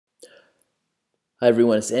Hi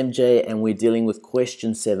everyone, it's MJ and we're dealing with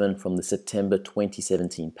question 7 from the September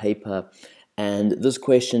 2017 paper. And this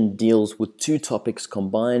question deals with two topics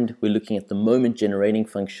combined. We're looking at the moment generating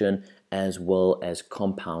function as well as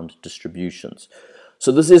compound distributions.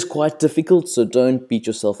 So this is quite difficult, so don't beat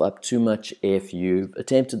yourself up too much if you've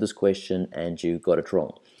attempted this question and you got it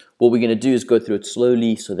wrong. What we're going to do is go through it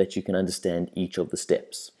slowly so that you can understand each of the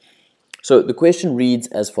steps. So the question reads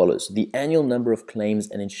as follows. The annual number of claims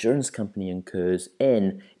an insurance company incurs,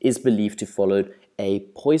 N, is believed to follow a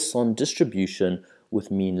Poisson distribution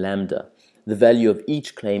with mean lambda. The value of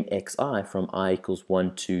each claim xi from I equals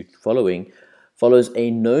 1 to following follows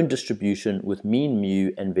a known distribution with mean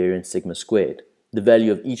mu and variance sigma squared. The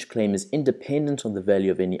value of each claim is independent of the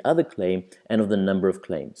value of any other claim and of the number of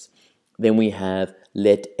claims. Then we have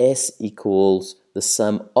let S equals the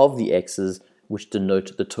sum of the x's, which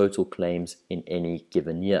denote the total claims in any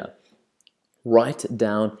given year. Write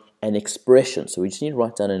down an expression. So we just need to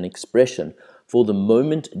write down an expression for the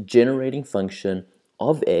moment generating function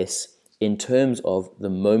of S in terms of the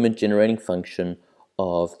moment generating function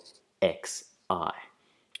of xi.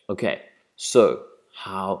 Okay, so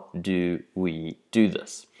how do we do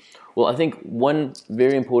this? Well, I think one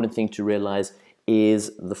very important thing to realize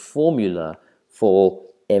is the formula for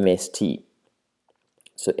MST.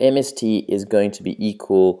 So MST is going to be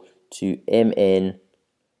equal to Mn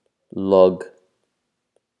log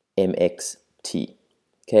Mxt.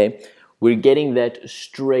 Okay, we're getting that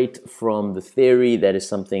straight from the theory. That is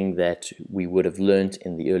something that we would have learned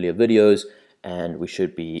in the earlier videos, and we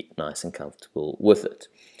should be nice and comfortable with it.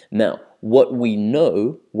 Now, what we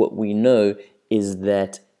know is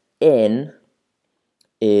that N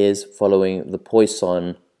is following the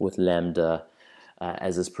Poisson with lambda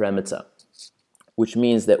as its parameter, which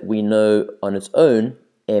means that we know on its own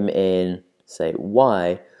Mn, say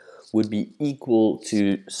y, would be equal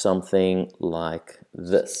to something like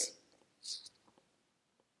this.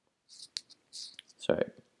 Sorry,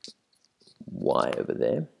 y over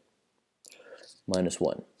there, minus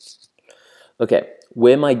 1. Okay,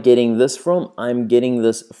 where am I getting this from? I'm getting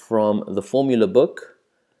this from the formula book,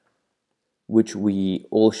 which we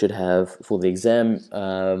all should have for the exam.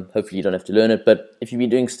 Hopefully you don't have to learn it, but if you've been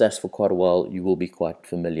doing stats for quite a while, you will be quite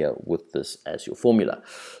familiar with this as your formula.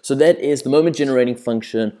 So that is the moment generating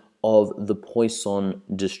function of the Poisson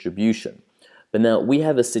distribution. But now we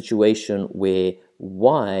have a situation where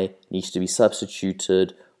y needs to be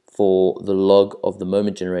substituted for the log of the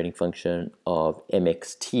moment generating function of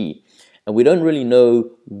mxt. And we don't really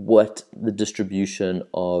know what the distribution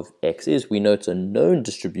of x is. We know it's a known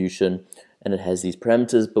distribution and it has these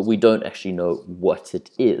parameters, but we don't actually know what it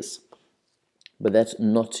is. But that's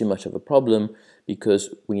not too much of a problem because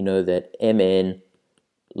we know that Mn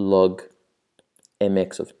log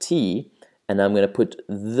Mx of t, and I'm going to put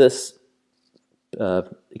this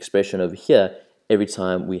expression over here every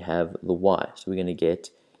time we have the y. So we're going to get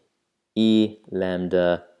E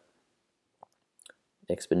lambda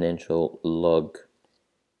exponential log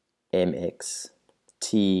Mxt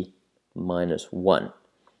minus 1.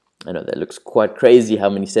 I know that looks quite crazy how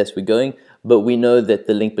many steps we're going, but we know that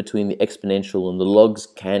the link between the exponential and the logs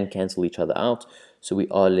can cancel each other out, so we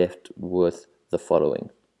are left with the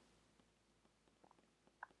following.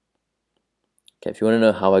 Okay, if you want to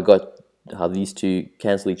know how these two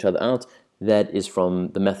cancel each other out, that is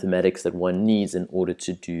from the mathematics that one needs in order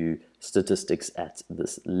to do statistics at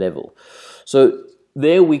this level. So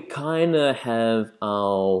there we kind of have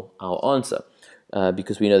our answer,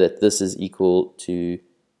 because we know that this is equal to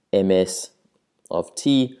ms of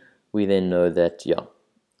t. We then know that, yeah,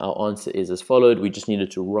 our answer is as followed. We just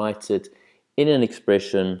needed to write it in an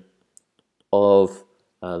expression of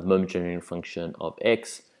the moment generating function of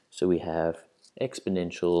x. So we have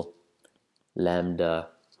exponential lambda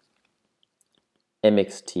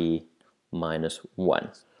mxt minus 1.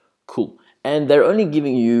 Cool. And they're only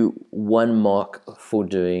giving you 1 mark for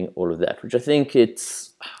doing all of that, which I think I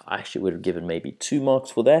actually would have given maybe 2 marks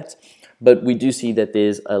for that. But we do see that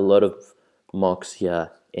there's a lot of marks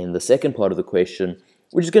here in the second part of the question,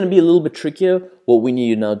 which is going to be a little bit trickier. What we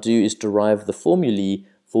need to now do is derive the formulae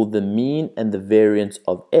for the mean and the variance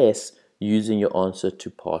of S using your answer to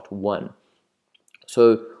part 1.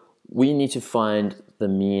 So we need to find the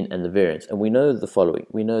mean and the variance, and we know the following.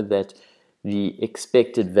 We know that the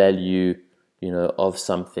expected value, of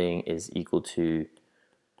something is equal to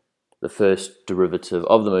the first derivative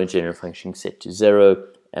of the moment generating function set to 0,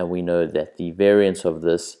 and we know that the variance of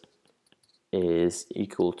this is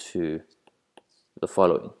equal to the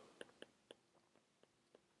following.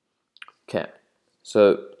 Okay,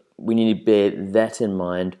 so we need to bear that in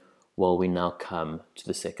mind while we now come to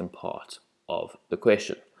the second part of the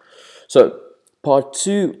question. So part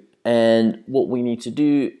 2, and what we need to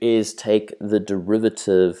do is take the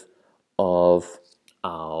derivative of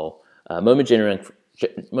our moment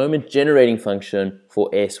generating function for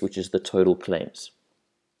S, which is the total claims.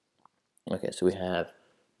 Okay, so we have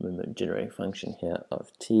moment generating function here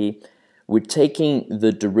of t. We're taking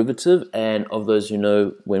the derivative, and of those who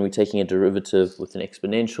know, when we're taking a derivative with an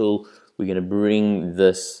exponential, we're going to bring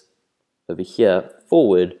this over here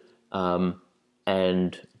forward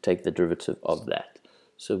and take the derivative of that.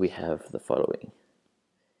 So we have the following: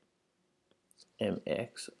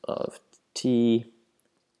 mx of t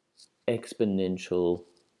exponential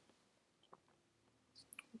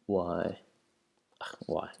y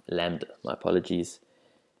lambda, my apologies,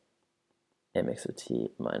 mx of t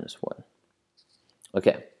minus 1.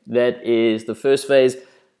 Okay, that is the first phase.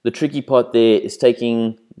 The tricky part there is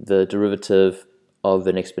taking the derivative of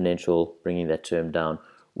an exponential, bringing that term down,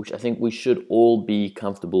 which I think we should all be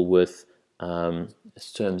comfortable with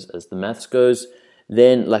as terms as the maths goes.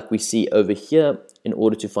 Then, like we see over here, in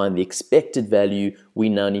order to find the expected value, we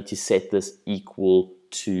now need to set this equal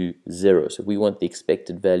to 0. So if we want the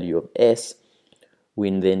expected value of S, we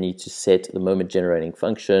then need to set the moment generating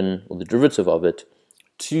function, or the derivative of it,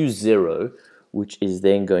 to 0, which is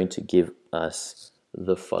then going to give us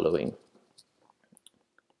the following.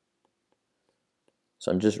 So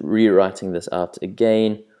I'm just rewriting this out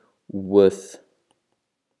again with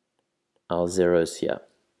our zeros here.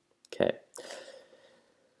 Okay.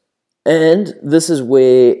 And this is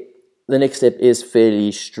where the next step is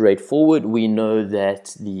fairly straightforward. We know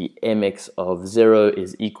that the mx of 0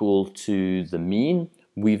 is equal to the mean.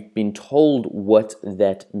 We've been told what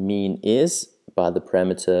that mean is by the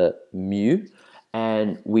parameter mu.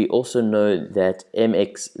 And we also know that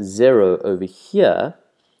mx0 over here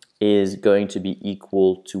is going to be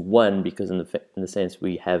equal to 1, because in the sense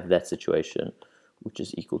we have that situation, which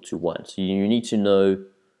is equal to 1. So you need to know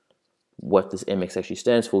what this mx actually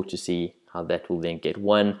stands for to see how that will then get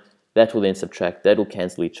 1. That will then subtract, that will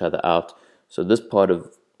cancel each other out. So this part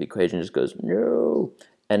of the equation just goes no,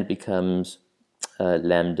 and it becomes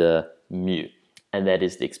lambda mu. And that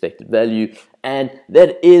is the expected value. And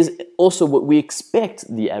that is also what we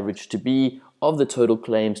expect the average to be of the total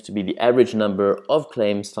claims, to be the average number of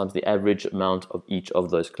claims times the average amount of each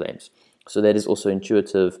of those claims. So that is also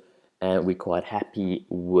intuitive, and we're quite happy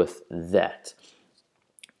with that.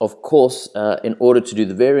 Of course, in order to do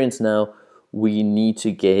the variance now, we need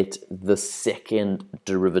to get the second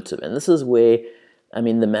derivative. And this is where, I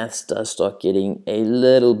mean, the maths does start getting a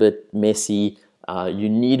little bit messy. You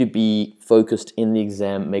need to be focused in the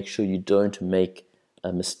exam, make sure you don't make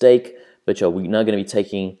a mistake. But yeah, we're now going to be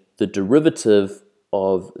taking the derivative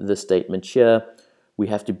of the statement here. We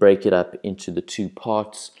have to break it up into the two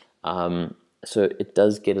parts. So it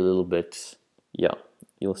does get a little bit, yeah,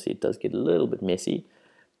 you'll see it does get a little bit messy.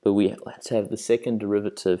 But let's have the second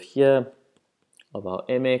derivative here of our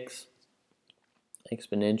mx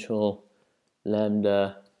exponential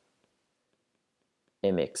lambda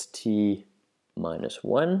mxt minus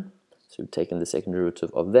 1. So we've taken the second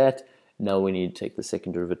derivative of that. Now we need to take the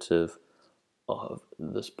second derivative of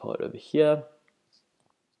this part over here.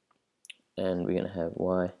 And we're going to have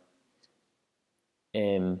y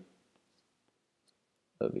m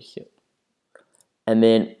over here. And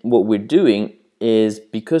then what we're doing is,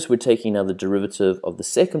 because we're taking now the derivative of the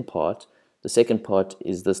second part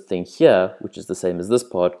is this thing here, which is the same as this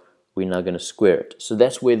part, we're now going to square it. So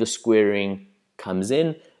that's where the squaring comes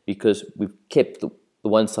in, because we've kept the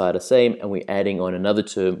one side the same, and we're adding on another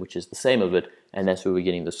term, which is the same of it, and that's where we're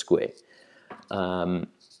getting the square. And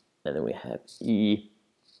then we have e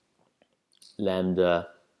lambda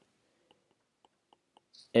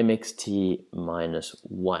mxt minus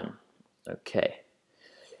 1. Okay.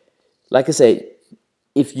 Like I say,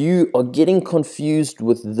 if you are getting confused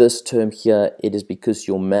with this term here, it is because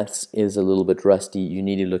your maths is a little bit rusty. You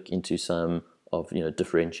need to look into some of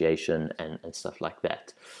differentiation and stuff like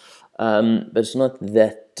that. But it's not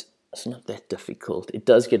that difficult. It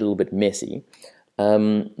does get a little bit messy.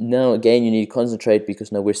 Now again, you need to concentrate,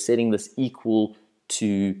 because now we're setting this equal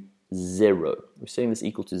to 0. We're setting this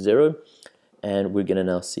equal to 0, and we're going to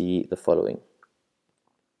now see the following: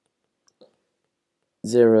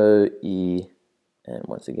 0 e, and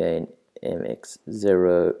once again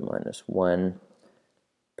mx0 minus 1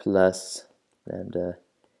 plus lambda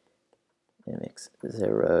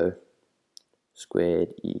mx0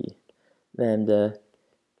 squared e lambda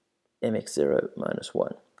mx0 minus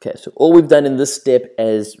 1. Okay, so all we've done in this step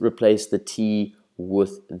is replace the t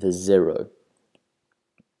with the 0.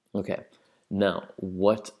 Okay, now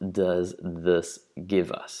what does this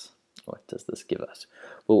give us? What does this give us?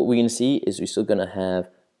 Well, what we're going to see is we're still going to have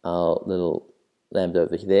our little lambda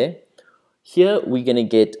over there. Here we're going to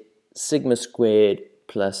get sigma squared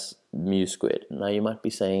plus mu squared. Now you might be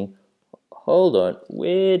saying, hold on,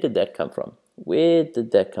 where did that come from? Where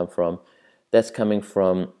did that come from? That's coming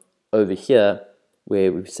from over here,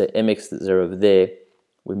 where we say mx is 0 over there.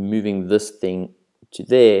 We're moving this thing to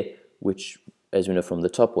there, which, as we know from the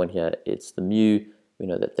top one here, it's the mu. We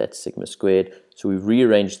know that that's sigma squared. So we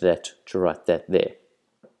rearranged that to write that there.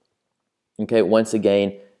 Okay, once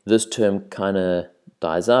again, this term kind of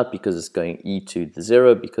dies out because it's going e to the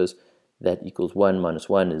 0, because that equals 1 minus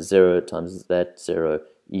 1 is 0 times that 0,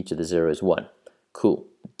 e to the 0 is 1. Cool,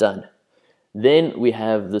 done. Then we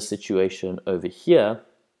have the situation over here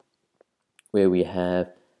where we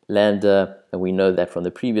have lambda, and we know that from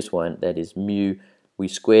the previous one, that is mu. We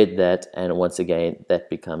squared that, and once again, that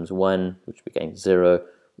becomes 1, which became 0,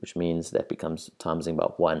 which means that becomes timesing by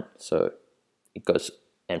 1. So it goes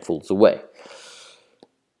and falls away.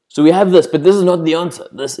 So we have this, but this is not the answer.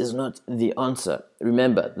 This is not the answer.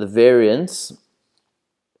 Remember, the variance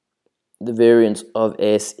of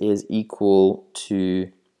S is equal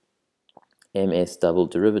to ms double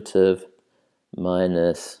derivative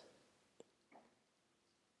minus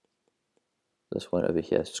this one over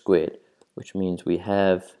here squared, which means we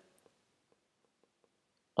have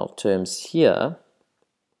our terms here.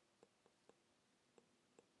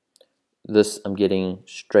 This I'm getting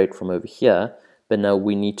straight from over here, but now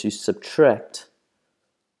we need to subtract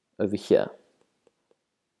over here.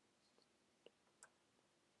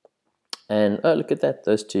 And oh, look at that,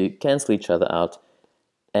 those two cancel each other out,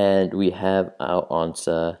 and we have our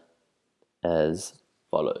answer as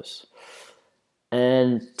follows.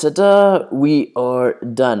 And ta-da, we are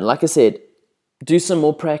done. Like I said, do some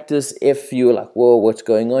more practice if you're like, whoa, what's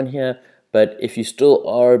going on here? But if you still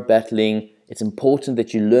are battling, it's important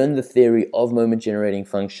that you learn the theory of moment generating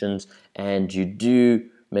functions, and you do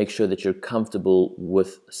make sure that you're comfortable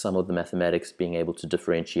with some of the mathematics, being able to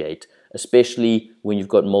differentiate, especially when you've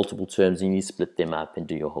got multiple terms and you split them up and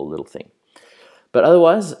do your whole little thing. But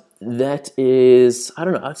otherwise, that is, I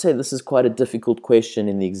don't know, I'd say this is quite a difficult question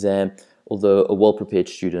in the exam, although a well-prepared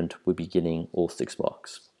student would be getting all 6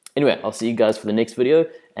 marks. Anyway, I'll see you guys for the next video,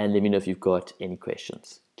 and let me know if you've got any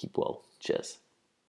questions. Keep well. Cheers.